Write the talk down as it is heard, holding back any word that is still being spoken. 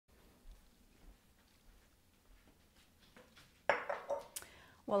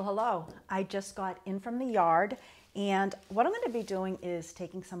Well, hello. I just got in from the yard, and what I'm going to be doing is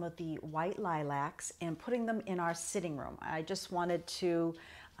taking some of the white lilacs and putting them in our sitting room. I just wanted to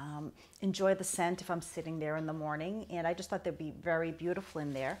enjoy the scent if I'm sitting there in the morning, and I just thought they'd be very beautiful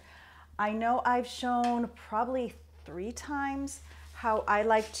in there. I know I've shown probably 3 times how I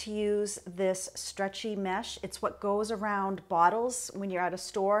like to use this stretchy mesh. It's what goes around bottles when you're at a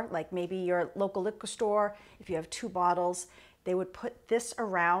store, like maybe your local liquor store. If you have 2 bottles, they would put this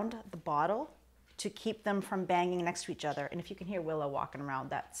around the bottle to keep them from banging next to each other. And if you can hear Willow walking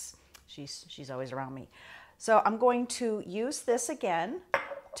around, she's always around me. So I'm going to use this again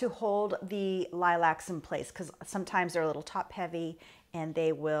to hold the lilacs in place, because sometimes they're a little top heavy and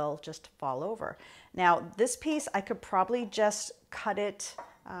they will just fall over. Now this piece, I could probably just cut it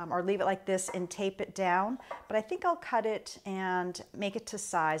or leave it like this and tape it down, but I think I'll cut it and make it to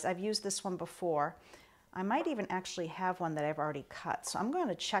size. I've used this one before. I might even actually have one that I've already cut. So I'm going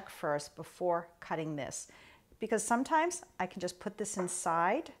to check first before cutting this, because sometimes I can just put this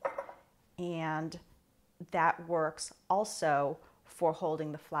inside and that works also for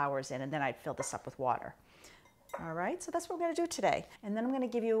holding the flowers in, and then I'd fill this up with water. All right, so that's what we're going to do today. And then I'm going to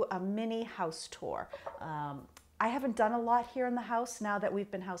give you a mini house tour. I haven't done a lot here in the house now that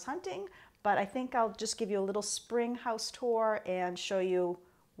we've been house hunting, but I think I'll just give you a little spring house tour and show you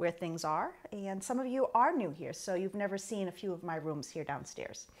where things are. And some of you are new here, so you've never seen a few of my rooms here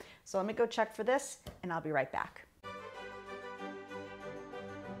downstairs. So let me go check for this and I'll be right back.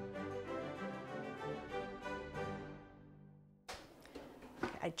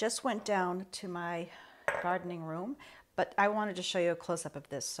 I just went down to my gardening room, but I wanted to show you a close-up of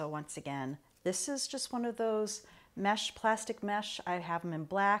this. So once again, this is just one of those plastic mesh. I have them in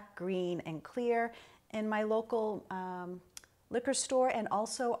black, green, and clear. In my local liquor store and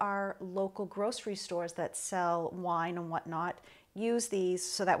also our local grocery stores that sell wine and whatnot use these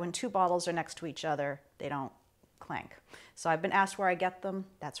so that when 2 bottles are next to each other, they don't clank. So I've been asked where I get them.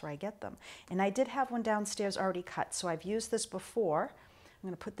 That's where I get them. And I did have one downstairs already cut, so I've used this before. I'm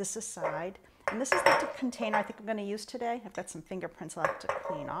going to put this aside. And this is the container I think I'm going to use today. I've got some fingerprints I'll have to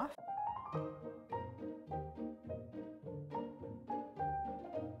clean off.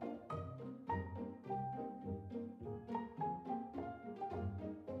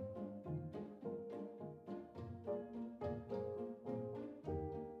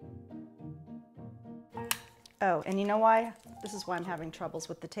 Oh, and you know why? This is why I'm having troubles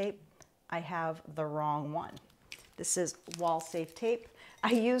with the tape. I have the wrong one. This is wall safe tape.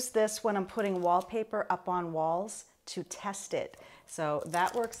 I use this when I'm putting wallpaper up on walls to test it. So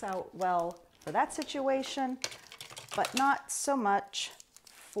that works out well for that situation, but not so much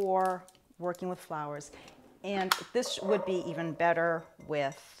for working with flowers. And this would be even better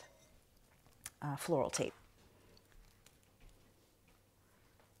with floral tape.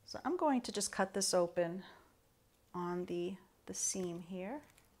 So I'm going to just cut this open on the seam here.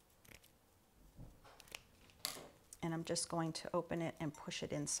 And I'm just going to open it and push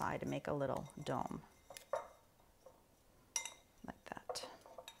it inside and make a little dome. Like that.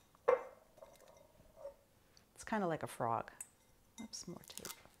 It's kind of like a frog. Oops, more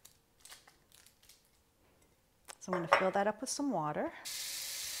tape. So I'm going to fill that up with some water.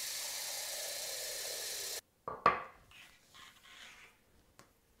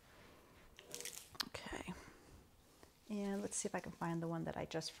 Okay. And let's see if I can find the one that I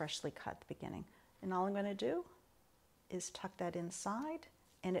just freshly cut at the beginning. And all I'm going to do is tuck that inside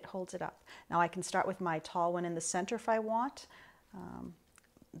and it holds it up. Now I can start with my tall one in the center if I want.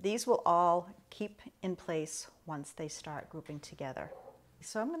 These will all keep in place once they start grouping together.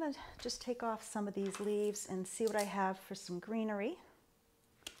 So I'm going to just take off some of these leaves and see what I have for some greenery.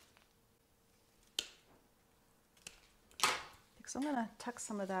 So I'm going to tuck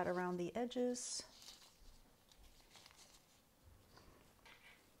some of that around the edges.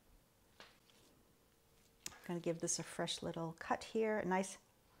 I'm going to give this a fresh little cut here, a nice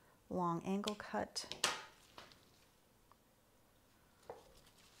long angle cut.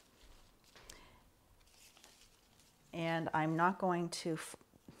 And I'm not going to,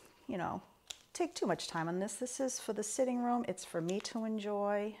 take too much time on this. This is for the sitting room. It's for me to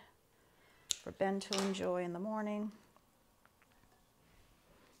enjoy, for Ben to enjoy in the morning.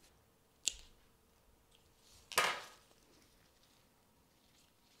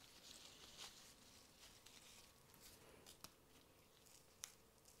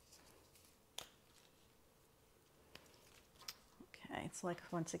 It's like,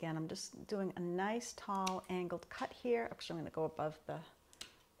 once again, I'm just doing a nice tall angled cut here. Actually, I'm going to go above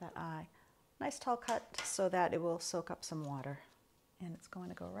that eye. Nice tall cut so that it will soak up some water. And it's going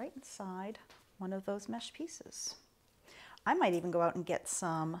to go right inside one of those mesh pieces. I might even go out and get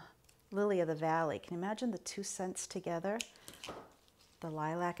some Lily of the Valley. Can you imagine the 2 scents together? The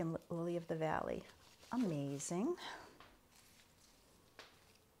lilac and Lily of the Valley. Amazing.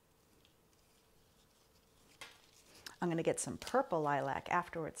 I'm going to get some purple lilac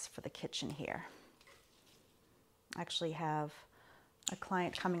afterwards for the kitchen here. I actually have a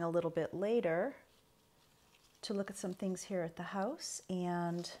client coming a little bit later to look at some things here at the house,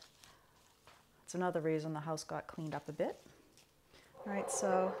 and it's another reason the house got cleaned up a bit. All right,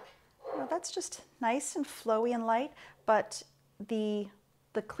 so that's just nice and flowy and light, but the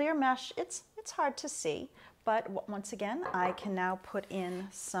clear mesh, it's hard to see, but once again, I can now put in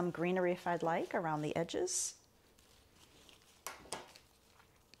some greenery if I'd like around the edges.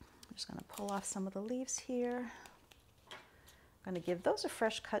 I'm just going to pull off some of the leaves here. I'm going to give those a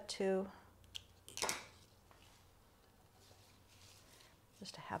fresh cut too,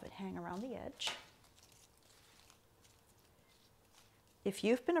 just to have it hang around the edge. If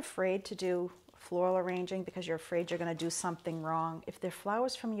you've been afraid to do floral arranging because you're afraid you're going to do something wrong, if they're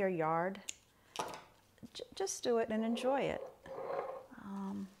flowers from your yard, just do it and enjoy it.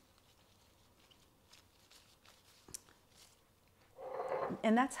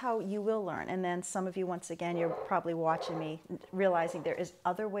 And that's how you will learn. And then some of you, once again, you're probably watching me, realizing there is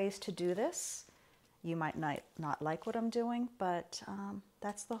other ways to do this. You might not like what I'm doing, but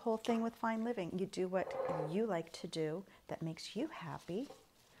that's the whole thing with fine living. You do what you like to do that makes you happy.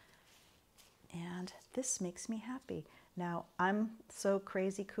 And this makes me happy. Now, I'm so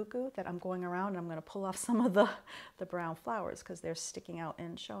crazy cuckoo that I'm going around and I'm going to pull off some of the brown flowers because they're sticking out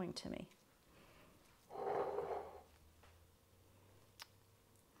and showing to me.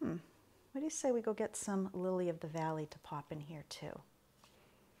 What do you say we go get some Lily of the Valley to pop in here too?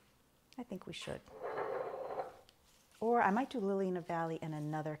 I think we should. Or I might do Lily in the Valley in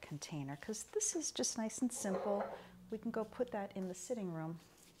another container because this is just nice and simple. We can go put that in the sitting room.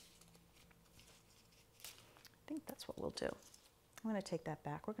 I think that's what we'll do. I'm going to take that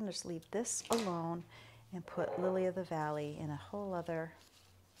back. We're going to just leave this alone and put Lily of the Valley in a whole other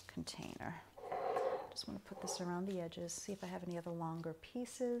container. Just want to put this around the edges, see if I have any other longer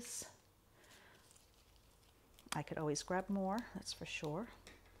pieces. I could always grab more, that's for sure.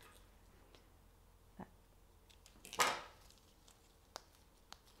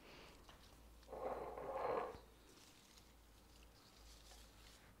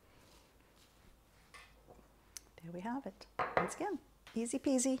 There we have it. Once again, easy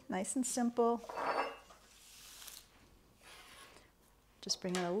peasy, nice and simple. Just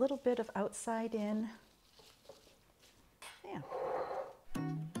bring in a little bit of outside in. Yeah.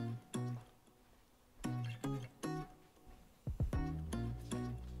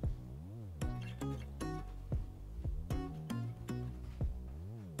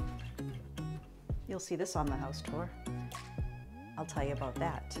 You'll see this on the house tour. I'll tell you about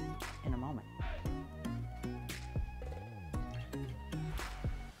that in a moment.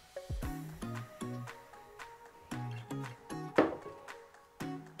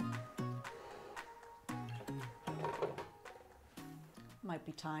 Might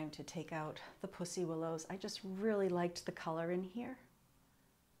be time to take out the pussy willows. I just really liked the color in here.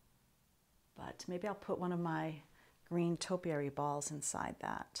 But maybe I'll put one of my green topiary balls inside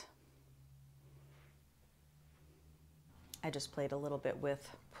that. I just played a little bit with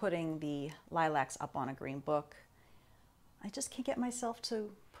putting the lilacs up on a green book. I just can't get myself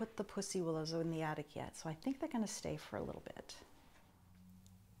to put the pussy willows in the attic yet, so I think they're going to stay for a little bit.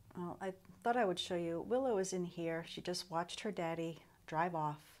 Well, I thought I would show you. Willow is in here. She just watched her daddy drive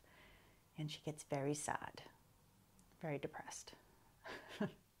off, and she gets very sad, very depressed.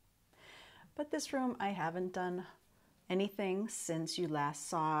 But this room, I haven't done anything since you last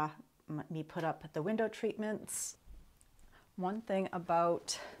saw me put up the window treatments. One thing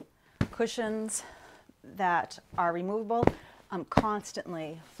about cushions that are removable, I'm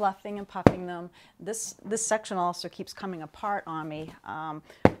constantly fluffing and puffing them. This section also keeps coming apart on me.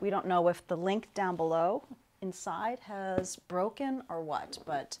 We don't know if the link down below inside has broken or what,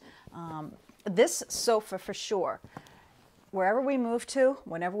 but this sofa for sure, wherever we move to,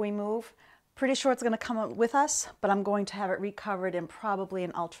 whenever we move, pretty sure it's going to come with us, but I'm going to have it recovered in probably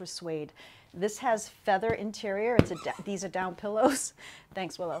an ultra suede. This has feather interior. These are down pillows.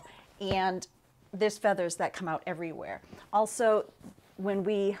 Thanks, Willow. And there's feathers that come out everywhere. Also, when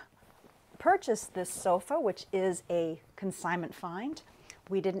we purchased this sofa, which is a consignment find,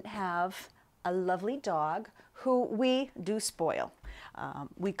 we didn't have a lovely dog who we do spoil.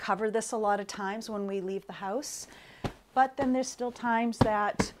 We cover this a lot of times when we leave the house, but then there's still times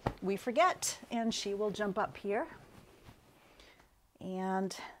that we forget and she will jump up here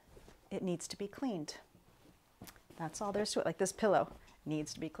and it needs to be cleaned. That's all there's to it. Like this pillow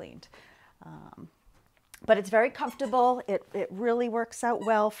needs to be cleaned. But it's very comfortable. It really works out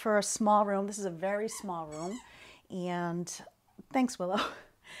well for a small room. This is a very small room. And thanks, Willow.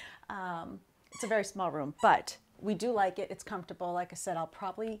 It's a very small room, but we do like it. It's comfortable. Like I said, I'll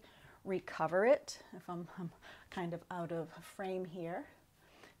probably recover it if I'm kind of out of frame here.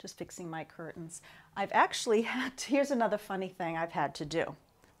 Just fixing my curtains. I've actually had to, here's another funny thing I've had to do.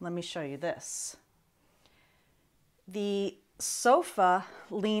 Let me show you this. The sofa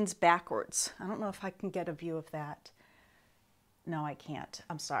leans backwards. I don't know if I can get a view of that. No, I can't.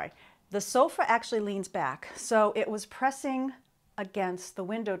 I'm sorry. The sofa actually leans back. So it was pressing against the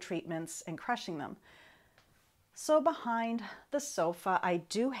window treatments and crushing them. So behind the sofa, I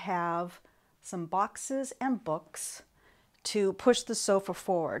do have some boxes and books to push the sofa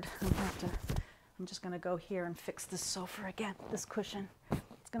forward. I'm just going to go here and fix this sofa again, this cushion.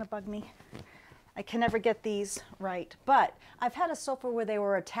 It's going to bug me. I can never get these right, but I've had a sofa where they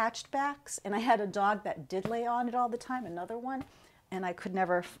were attached backs, and I had a dog that did lay on it all the time, another one, and I could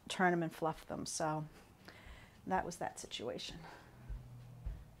never turn them and fluff them, so that was that situation.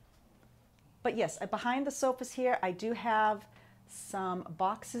 But yes, behind the sofas here, I do have some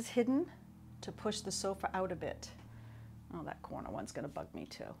boxes hidden to push the sofa out a bit. Oh, that corner one's going to bug me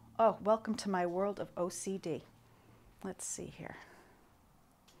too. Oh, welcome to my world of OCD. Let's see here.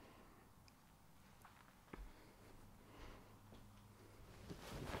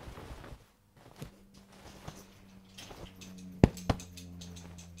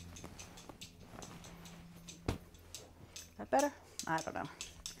 Is that better? I don't know.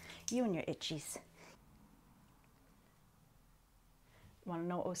 You and your itchies. Want to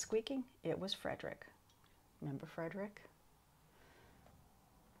know what was squeaking? It was Frederick. Remember Frederick?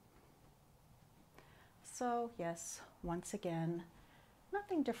 So yes, once again,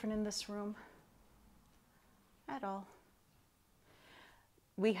 nothing different in this room at all.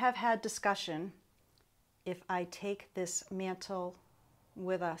 We have had discussion if I take this mantle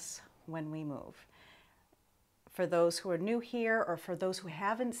with us when we move. For those who are new here or for those who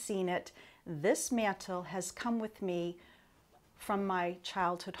haven't seen it, this mantle has come with me from my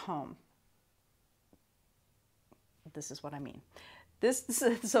childhood home. This is what I mean.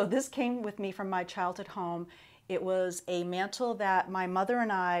 So this came with me from my childhood home. It was a mantle that my mother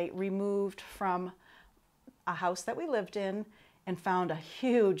and I removed from a house that we lived in and found a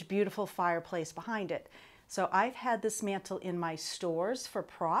huge, beautiful fireplace behind it. So I've had this mantle in my stores for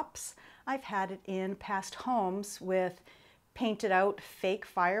props. I've had it in past homes with painted out fake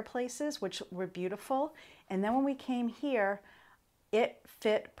fireplaces, which were beautiful. And then when we came here, it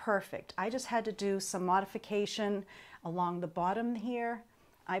fit perfect. I just had to do some modification along the bottom here.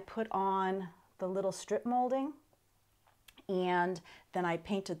 I put on the little strip molding, and then I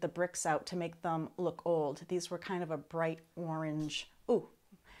painted the bricks out to make them look old. These were kind of a bright orange. Ooh,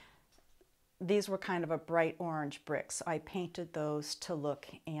 these were kind of a bright orange bricks. So I painted those to look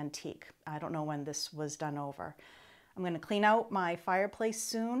antique. I don't know when this was done over. I'm going to clean out my fireplace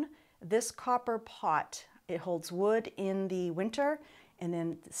soon. This copper pot, it holds wood in the winter, and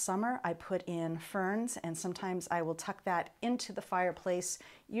in the summer I put in ferns, and sometimes I will tuck that into the fireplace,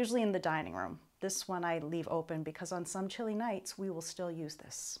 usually in the dining room. This one I leave open because on some chilly nights we will still use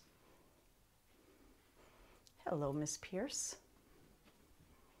this. Hello, Miss Pierce.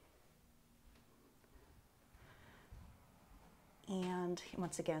 And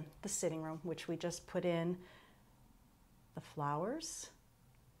once again, the sitting room, which we just put in the flowers.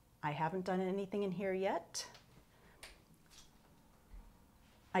 I haven't done anything in here yet.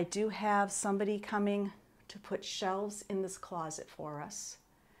 I do have somebody coming to put shelves in this closet for us.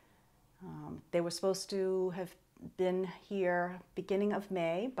 They were supposed to have been here beginning of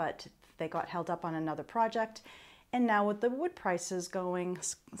May, but they got held up on another project. And now with the wood prices going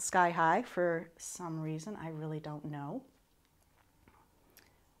sky high for some reason, I really don't know,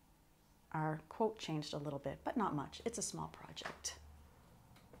 our quote changed a little bit, but not much. It's a small project.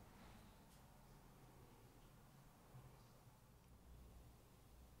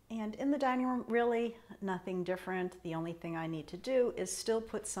 And in the dining room, really nothing different. The only thing I need to do is still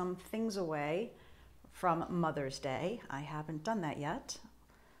put some things away from Mother's Day. I haven't done that yet.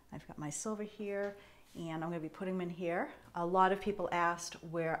 I've got my silver here, and I'm going to be putting them in here. A lot of people asked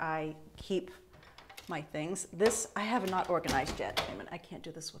where I keep my things. This I have not organized yet. Wait a minute, I can't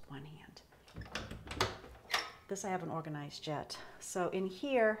do this with one hand. This I haven't organized yet. So in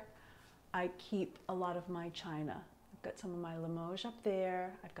here, I keep a lot of my china. I've got some of my Limoges up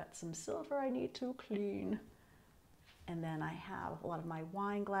there. I've got some silver I need to clean. And then I have a lot of my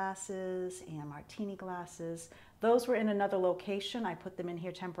wine glasses and martini glasses. Those were in another location. I put them in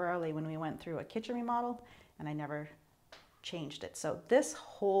here temporarily when we went through a kitchen remodel, and I never changed it. So this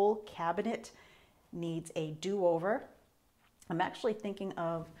whole cabinet needs a do-over. I'm actually thinking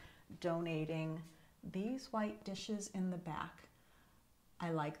of donating these white dishes in the back. I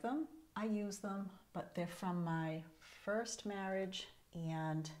like them, I use them, but they're from my first marriage,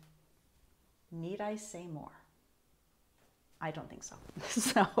 and need I say more? I don't think so.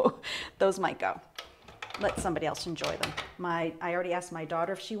 So those might go. Let somebody else enjoy them. I already asked my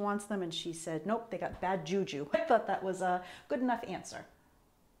daughter if she wants them, and she said, nope, they got bad juju. I thought that was a good enough answer.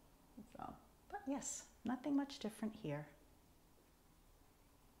 So, but yes, nothing much different here.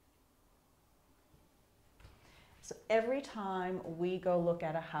 So every time we go look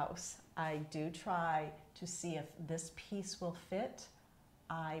at a house, I do try to see if this piece will fit.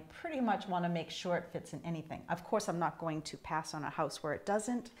 I pretty much want to make sure it fits in anything. Of course, I'm not going to pass on a house where it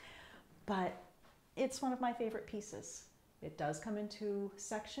doesn't, but it's one of my favorite pieces. It does come in 2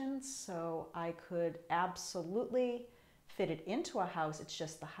 sections, so I could absolutely fit it into a house. It's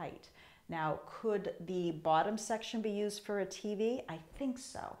just the height. Now, could the bottom section be used for a TV? I think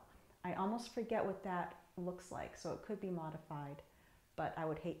so. I almost forget what that looks like, so it could be modified, but I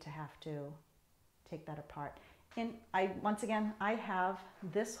would hate to have to take that apart. And once again, I have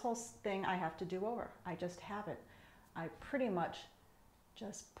this whole thing I have to do over. I just have it. I pretty much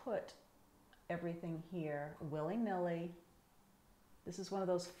just put everything here willy-nilly. This is one of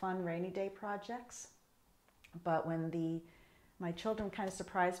those fun rainy day projects. But when my children kind of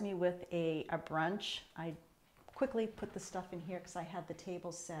surprised me with a brunch, I quickly put the stuff in here because I had the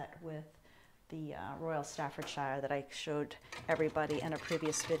table set with the Royal Staffordshire that I showed everybody in a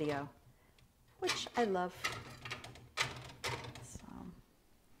previous video, which I love. So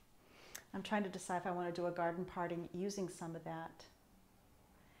I'm trying to decide if I want to do a garden party using some of that.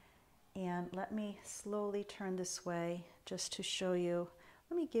 And let me slowly turn this way just to show you.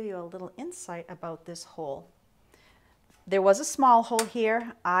 Let me give you a little insight about this hole. There was a small hole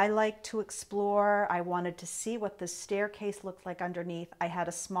here. I like to explore. I wanted to see what the staircase looked like underneath. I had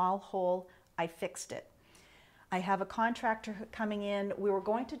a small hole. I fixed it. I have a contractor coming in. We were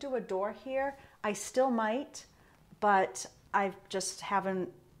going to do a door here. I still might, but I just haven't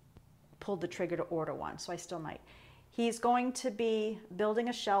pulled the trigger to order one, so I still might. He's going to be building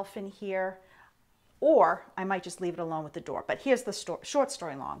a shelf in here, or I might just leave it alone with the door. But here's the short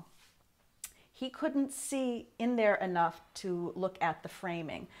story long. He couldn't see in there enough to look at the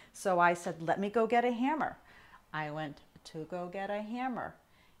framing. So I said, let me go get a hammer. I went to go get a hammer.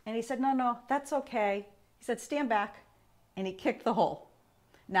 And he said, no, no, that's okay. He said, stand back. And he kicked the hole.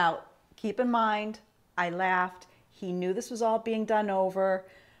 Now, keep in mind, I laughed. He knew this was all being done over.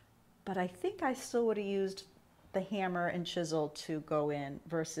 But I think I still would have used the hammer and chisel to go in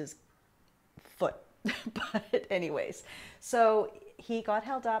versus foot. But anyways, so he got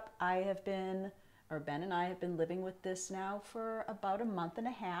held up. Ben and I have been living with this now for about a month and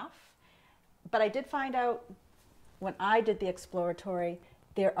a half. But I did find out when I did the exploratory,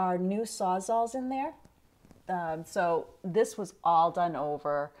 there are new sawzalls in there. So this was all done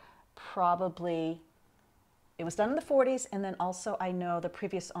over probably, it was done in the 40s, and then also I know the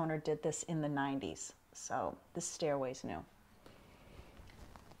previous owner did this in the 90s. So this stairway's new.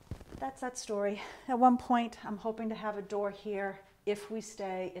 That's that story. At one point, I'm hoping to have a door here if we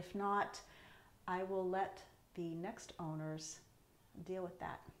stay. If not, I will let the next owners deal with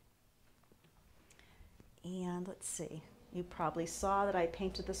that. And let's see. You probably saw that I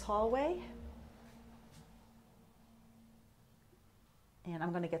painted this hallway. And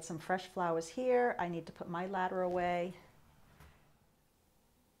I'm going to get some fresh flowers here. I need to put my ladder away.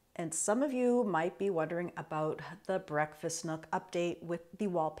 And some of you might be wondering about the breakfast nook update with the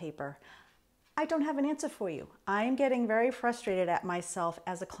wallpaper. I don't have an answer for you. I'm getting very frustrated at myself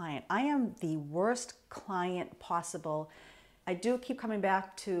as a client. I am the worst client possible. I do keep coming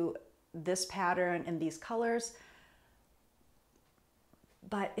back to this pattern and these colors.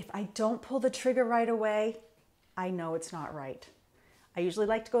 But if I don't pull the trigger right away, I know it's not right. I usually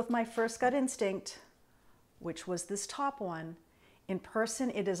like to go with my first gut instinct, which was this top one. In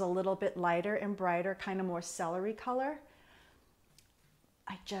person, it is a little bit lighter and brighter, kind of more celery color.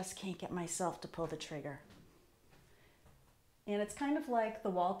 I just can't get myself to pull the trigger. And it's kind of like the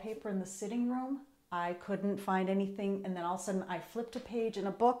wallpaper in the sitting room. I couldn't find anything, and then all of a sudden I flipped a page in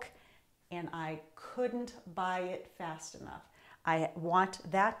a book and I couldn't buy it fast enough. I want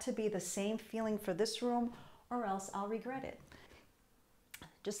that to be the same feeling for this room, or else I'll regret it.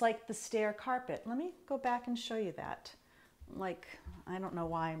 Just like the stair carpet. Let me go back and show you that. Like, I don't know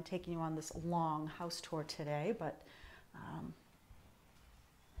why I'm taking you on this long house tour today, but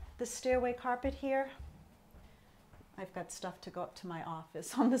The stairway carpet here, I've got stuff to go up to my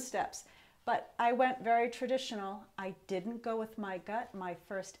office on the steps. But I went very traditional. I didn't go with my gut, my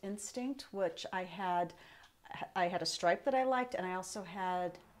first instinct, which I had a stripe that I liked, and I also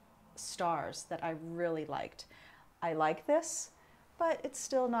had stars that I really liked. I like this, but it's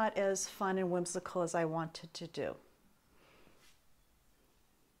still not as fun and whimsical as I wanted to do.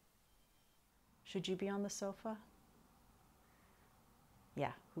 Should you be on the sofa?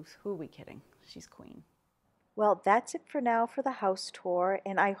 Yeah, who are we kidding? She's queen. Well, that's it for now for the house tour,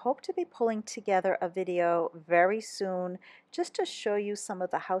 and I hope to be pulling together a video very soon just to show you some of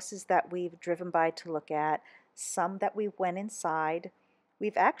the houses that we've driven by to look at, some that we went inside.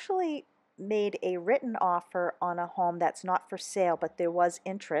 We've actually made a written offer on a home that's not for sale, but there was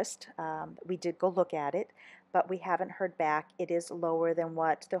interest. We did go look at it, but we haven't heard back. It is lower than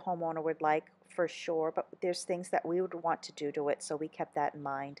what the homeowner would like for sure, but there's things that we would want to do to it, so we kept that in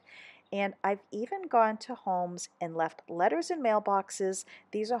mind. And I've even gone to homes and left letters in mailboxes.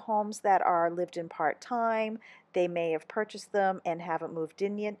 These are homes that are lived in part-time. They may have purchased them and haven't moved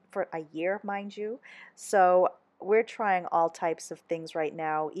in yet for a year, mind you. So we're trying all types of things right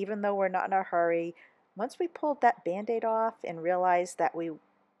now, even though we're not in a hurry. Once we pulled that Band-Aid off and realized that we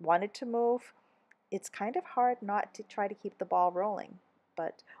wanted to move, it's kind of hard not to try to keep the ball rolling,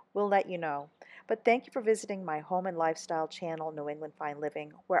 but we'll let you know. But thank you for visiting my home and lifestyle channel, New England Fine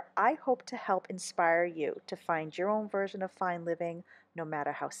Living, where I hope to help inspire you to find your own version of fine living, no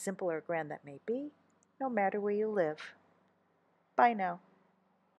matter how simple or grand that may be, no matter where you live. Bye now.